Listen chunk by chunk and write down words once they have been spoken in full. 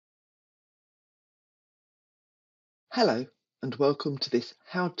Hello and welcome to this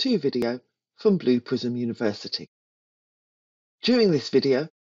how-to video from Blue Prism University. During this video,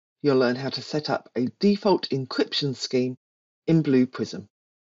 you'll learn how to set up a default encryption scheme in Blue Prism.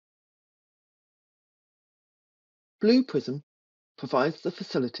 Blue Prism provides the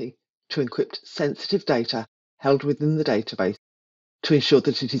facility to encrypt sensitive data held within the database to ensure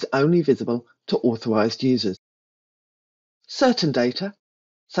that it is only visible to authorized users. Certain data,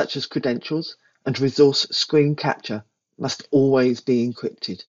 such as credentials and resource screen capture, must always be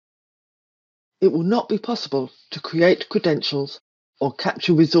encrypted. It will not be possible to create credentials or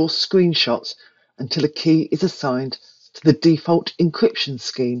capture resource screenshots until a key is assigned to the default encryption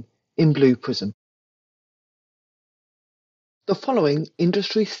scheme in Blue Prism. The following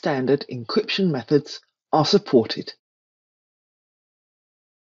industry standard encryption methods are supported.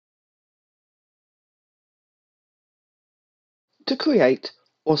 To create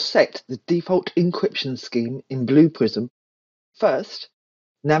or set the default encryption scheme in Blue Prism, first,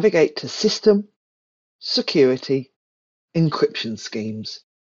 navigate to System, Security, Encryption Schemes.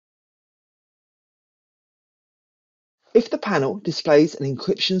 If the panel displays an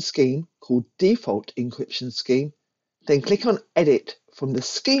encryption scheme called Default Encryption Scheme, then click on Edit from the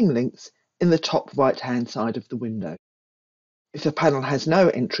scheme links in the top right-hand side of the window. If the panel has no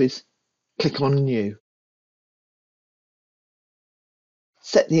entries, click on New.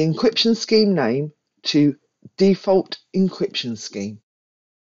 Set the encryption scheme name to Default Encryption Scheme.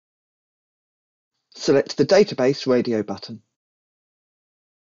 Select the Database radio button.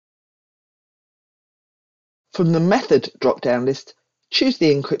 From the Method drop-down list, choose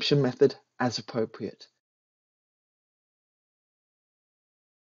the encryption method as appropriate.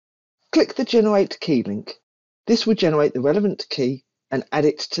 Click the Generate Key link. This will generate the relevant key and add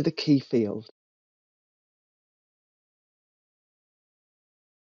it to the key field.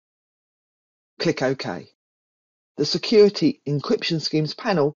 Click OK. The Security Encryption Schemes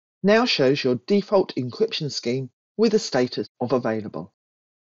panel now shows your default encryption scheme with a status of available.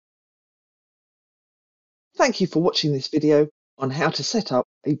 Thank you for watching this video on how to set up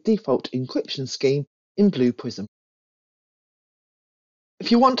a default encryption scheme in Blue Prism. If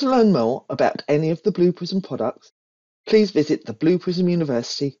you want to learn more about any of the Blue Prism products, please visit the Blue Prism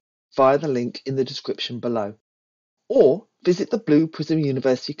University via the link in the description below, or visit the Blue Prism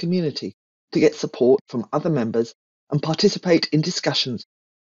University community to get support from other members and participate in discussions.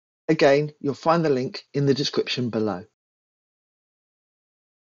 Again, you'll find the link in the description below.